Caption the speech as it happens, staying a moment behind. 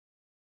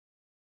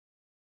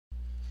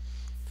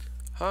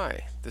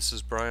Hi, this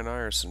is Brian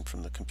Ierson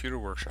from the Computer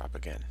Workshop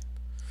again.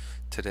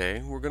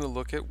 Today we're going to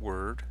look at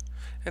Word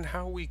and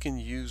how we can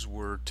use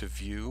Word to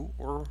view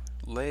or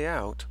lay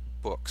out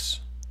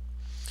books.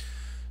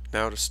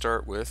 Now to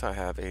start with, I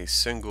have a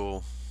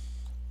single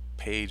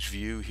page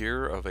view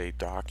here of a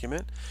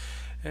document,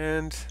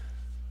 and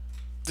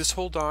this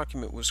whole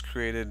document was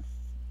created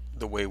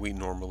the way we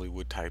normally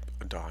would type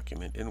a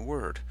document in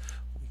Word.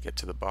 We get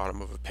to the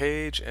bottom of a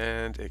page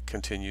and it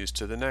continues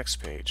to the next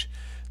page.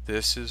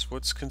 This is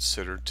what's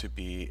considered to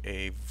be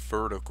a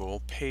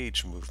vertical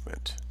page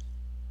movement.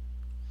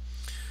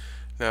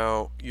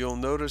 Now you'll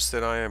notice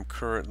that I am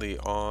currently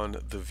on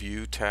the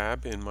View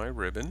tab in my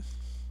ribbon,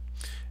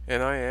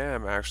 and I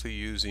am actually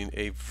using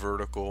a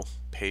vertical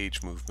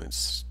page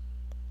movement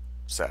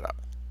setup.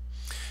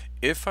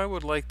 If I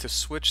would like to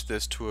switch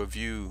this to a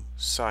view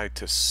side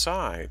to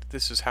side,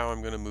 this is how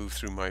I'm going to move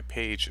through my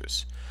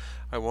pages.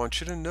 I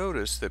want you to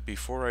notice that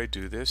before I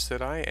do this,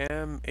 that I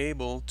am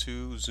able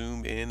to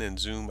zoom in and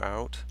zoom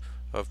out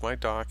of my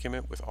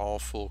document with all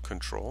full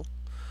control.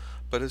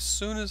 But as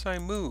soon as I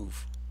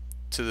move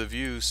to the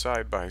view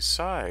side by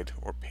side,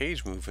 or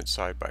page movement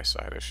side by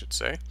side I should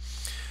say,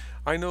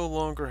 I no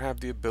longer have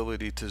the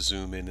ability to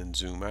zoom in and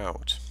zoom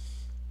out.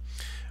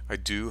 I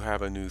do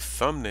have a new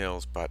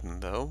thumbnails button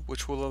though,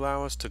 which will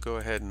allow us to go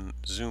ahead and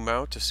zoom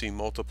out to see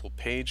multiple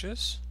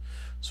pages,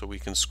 so we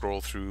can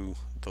scroll through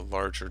the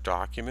larger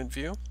document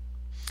view.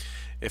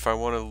 If I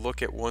want to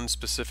look at one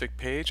specific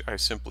page, I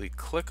simply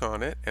click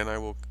on it and I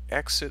will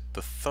exit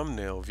the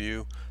thumbnail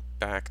view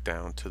back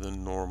down to the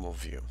normal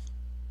view.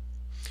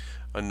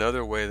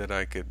 Another way that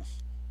I could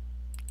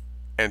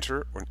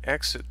enter or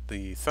exit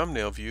the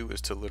thumbnail view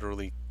is to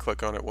literally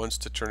click on it once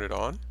to turn it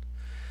on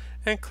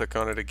and click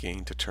on it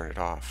again to turn it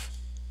off.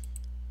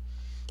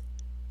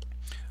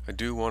 I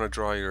do want to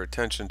draw your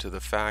attention to the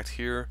fact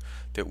here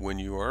that when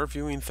you are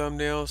viewing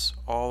thumbnails,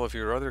 all of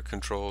your other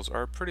controls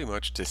are pretty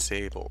much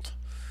disabled.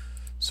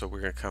 So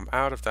we're going to come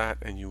out of that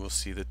and you will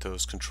see that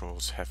those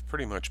controls have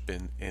pretty much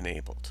been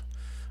enabled.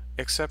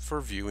 Except for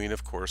viewing,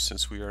 of course,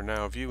 since we are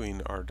now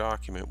viewing our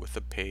document with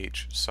the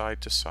page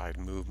side-to-side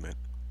movement.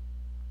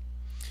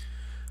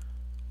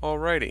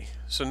 Alrighty,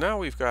 so now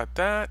we've got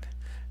that.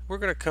 We're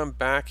going to come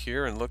back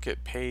here and look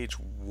at page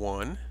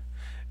 1.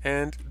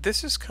 And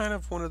this is kind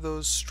of one of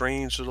those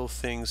strange little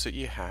things that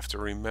you have to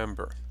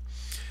remember.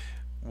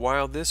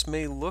 While this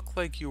may look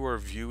like you are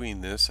viewing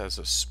this as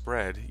a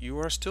spread, you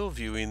are still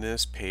viewing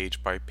this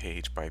page by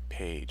page by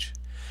page.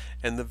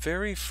 And the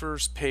very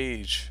first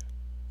page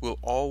will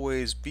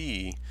always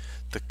be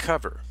the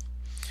cover.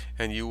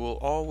 And you will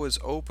always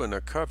open a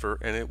cover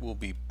and it will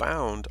be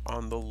bound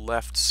on the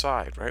left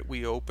side, right?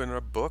 We open a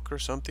book or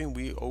something,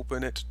 we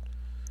open it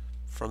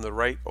from the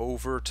right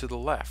over to the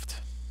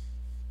left.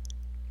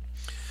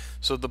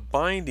 So the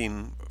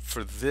binding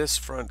for this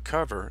front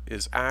cover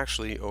is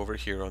actually over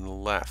here on the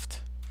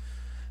left.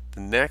 The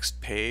next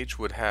page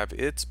would have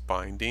its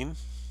binding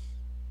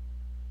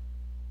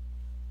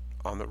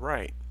on the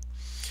right.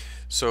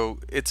 So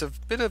it's a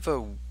bit of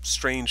a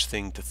strange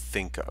thing to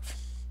think of.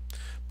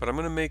 But I'm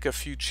going to make a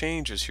few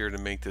changes here to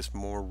make this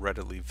more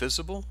readily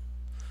visible.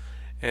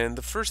 And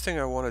the first thing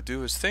I want to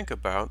do is think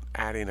about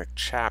adding a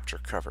chapter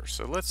cover.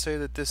 So let's say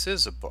that this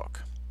is a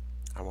book.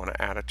 I want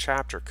to add a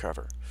chapter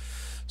cover.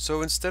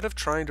 So instead of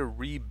trying to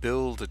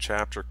rebuild a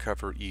chapter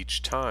cover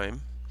each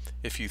time,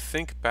 if you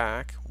think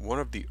back, one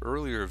of the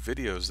earlier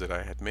videos that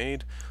I had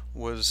made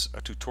was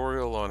a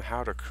tutorial on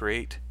how to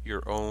create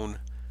your own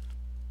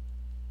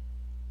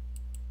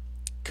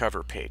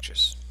cover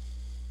pages.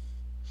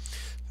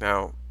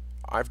 Now,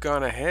 I've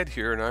gone ahead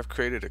here and I've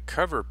created a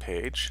cover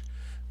page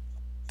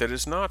that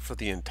is not for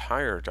the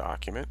entire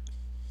document,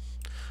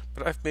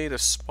 but I've made a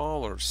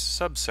smaller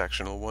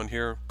subsectional one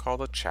here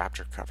called a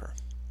chapter cover.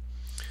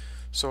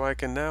 So I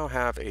can now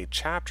have a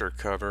chapter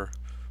cover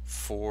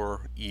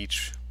for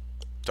each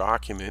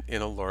document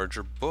in a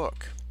larger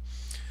book.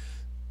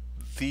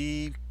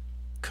 The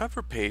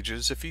cover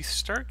pages, if you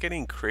start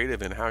getting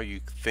creative in how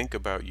you think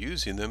about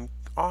using them,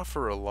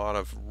 offer a lot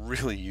of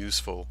really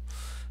useful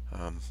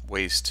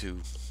ways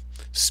to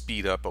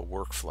speed up a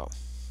workflow.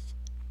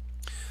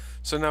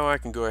 So now I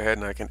can go ahead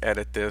and I can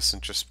edit this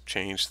and just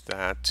change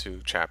that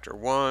to chapter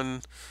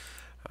 1.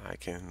 I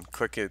can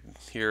click it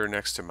here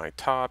next to my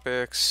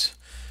topics,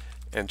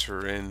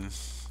 enter in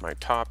my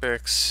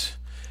topics,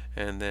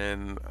 and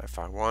then if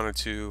I wanted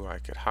to, I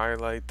could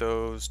highlight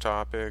those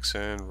topics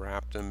and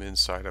wrap them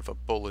inside of a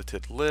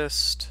bulleted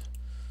list.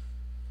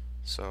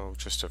 So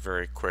just a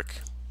very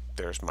quick,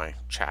 there's my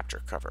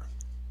chapter cover.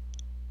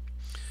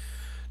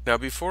 Now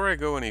before I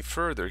go any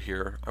further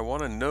here, I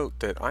want to note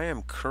that I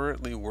am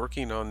currently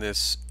working on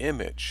this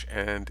image,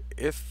 and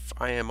if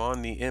I am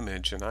on the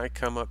image and I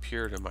come up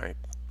here to my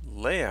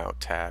layout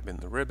tab in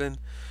the ribbon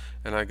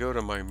and I go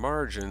to my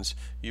margins,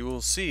 you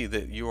will see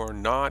that you are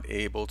not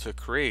able to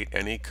create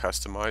any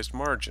customized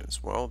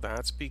margins. Well,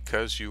 that's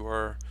because you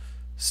are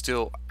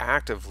still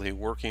actively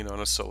working on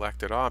a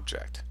selected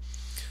object.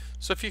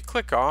 So if you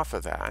click off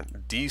of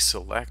that,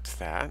 deselect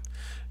that,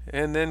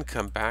 and then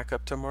come back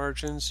up to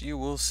margins, you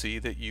will see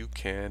that you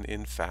can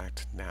in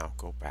fact now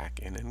go back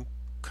in and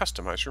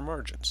customize your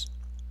margins.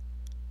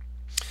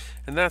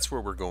 And that's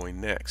where we're going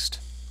next.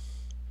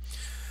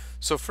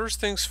 So first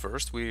things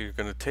first, we're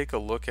going to take a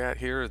look at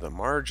here the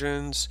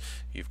margins.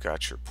 You've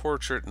got your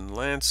portrait and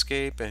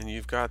landscape, and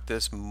you've got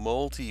this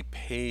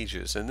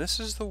multi-pages, and this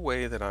is the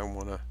way that I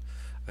want to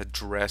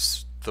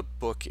address the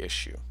book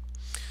issue.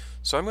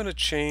 So I'm going to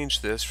change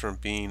this from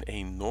being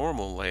a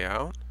normal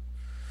layout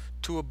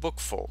to a book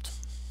fold.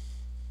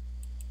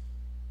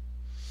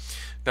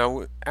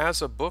 Now,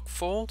 as a book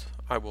fold,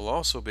 I will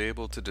also be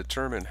able to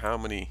determine how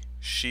many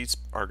sheets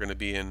are going to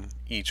be in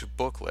each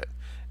booklet.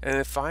 And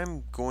if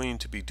I'm going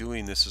to be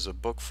doing this as a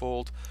book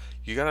fold,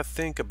 you got to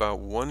think about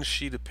one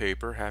sheet of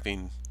paper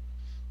having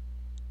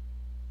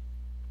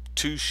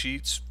 2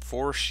 sheets,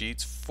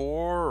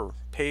 4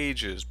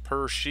 pages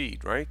per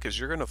sheet, right? Because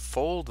you're going to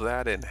fold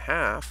that in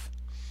half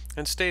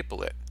and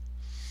staple it.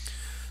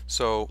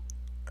 So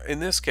in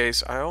this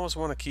case, I always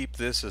want to keep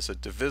this as a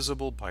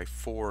divisible by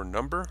 4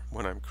 number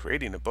when I'm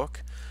creating a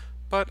book,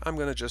 but I'm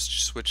going to just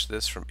switch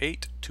this from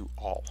 8 to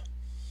all.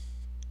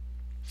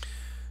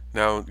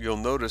 Now you'll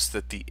notice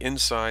that the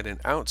inside and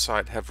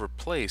outside have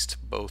replaced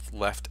both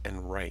left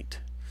and right.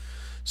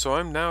 So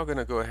I'm now going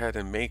to go ahead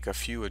and make a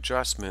few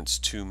adjustments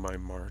to my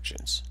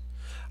margins.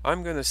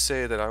 I'm going to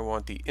say that I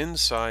want the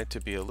inside to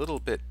be a little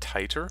bit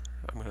tighter.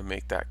 I'm going to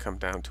make that come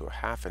down to a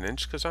 1/2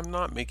 inch because I'm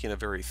not making a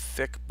very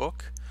thick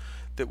book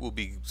that will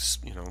be,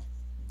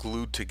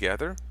 glued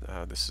together.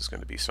 This is going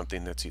to be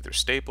something that's either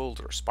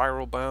stapled or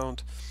spiral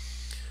bound.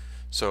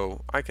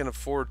 So I can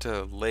afford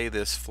to lay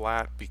this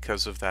flat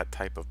because of that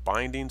type of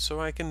binding, so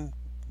I can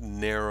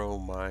narrow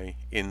my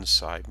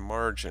inside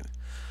margin.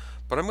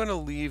 But I'm going to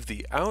leave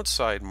the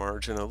outside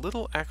margin a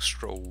little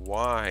extra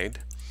wide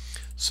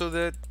so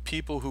that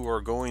people who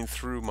are going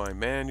through my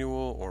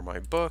manual or my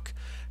book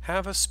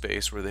have a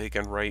space where they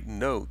can write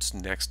notes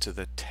next to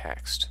the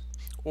text.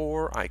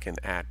 Or I can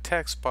add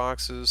text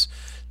boxes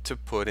to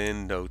put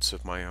in notes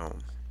of my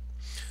own.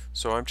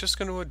 So I'm just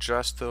going to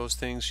adjust those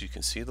things. You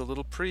can see the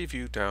little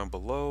preview down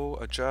below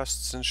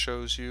adjusts and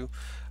shows you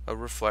a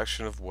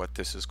reflection of what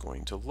this is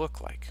going to look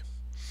like.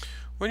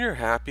 When you're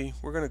happy,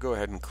 we're going to go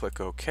ahead and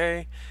click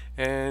OK,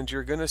 and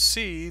you're going to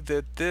see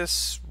that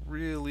this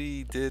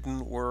really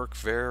didn't work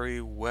very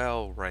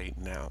well right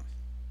now.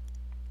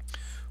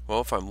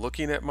 Well, if I'm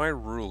looking at my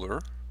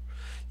ruler,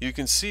 you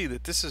can see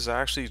that this is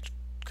actually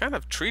kind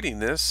of treating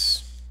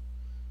this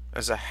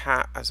as a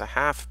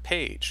half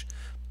page,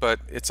 but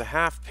it's a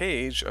half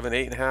page of an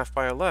 8.5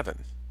 by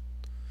 11.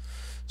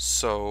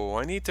 So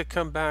I need to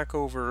come back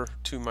over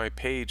to my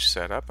page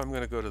setup. I'm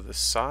going to go to the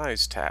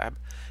size tab,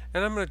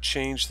 and I'm going to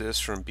change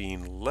this from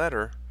being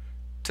letter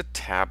to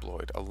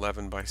tabloid,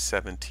 11 by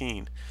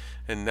 17.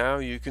 And now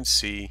you can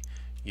see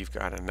you've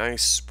got a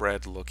nice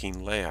spread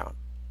looking layout.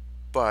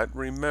 But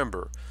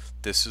remember,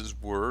 this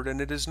is Word, and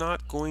it is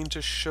not going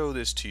to show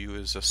this to you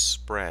as a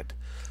spread.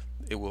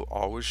 It will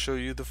always show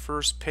you the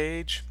first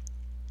page,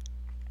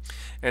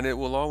 and it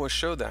will always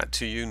show that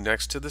to you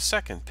next to the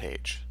second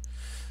page.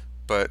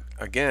 But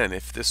again,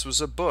 if this was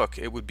a book,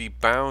 it would be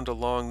bound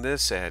along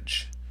this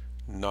edge,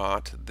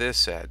 not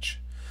this edge.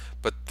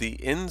 But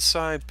the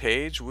inside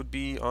page would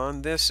be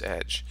on this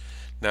edge.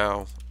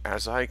 Now,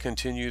 as I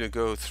continue to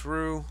go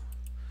through,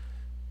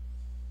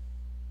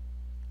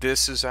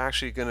 this is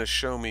actually going to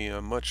show me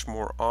a much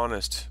more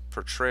honest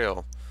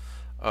portrayal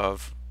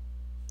of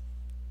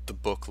the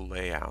book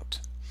layout.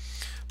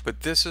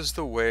 But this is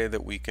the way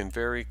that we can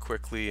very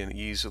quickly and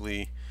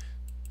easily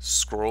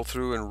scroll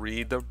through and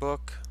read the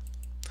book,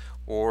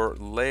 or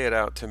lay it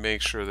out to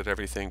make sure that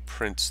everything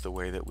prints the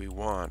way that we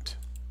want,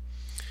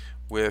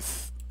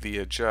 with the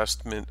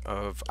adjustment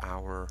of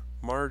our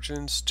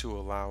margins to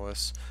allow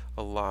us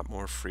a lot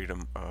more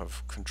freedom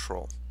of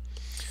control.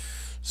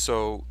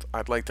 So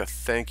I'd like to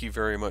thank you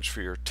very much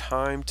for your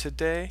time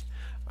today.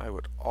 I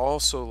would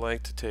also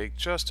like to take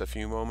just a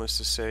few moments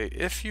to say,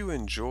 if you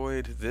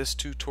enjoyed this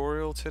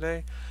tutorial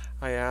today,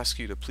 I ask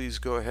you to please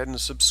go ahead and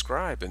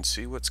subscribe and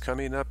see what's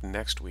coming up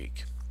next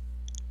week.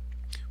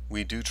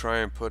 We do try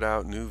and put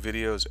out new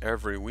videos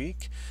every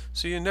week,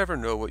 so you never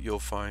know what you'll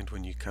find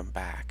when you come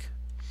back.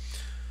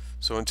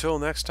 So until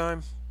next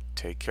time,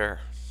 take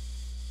care.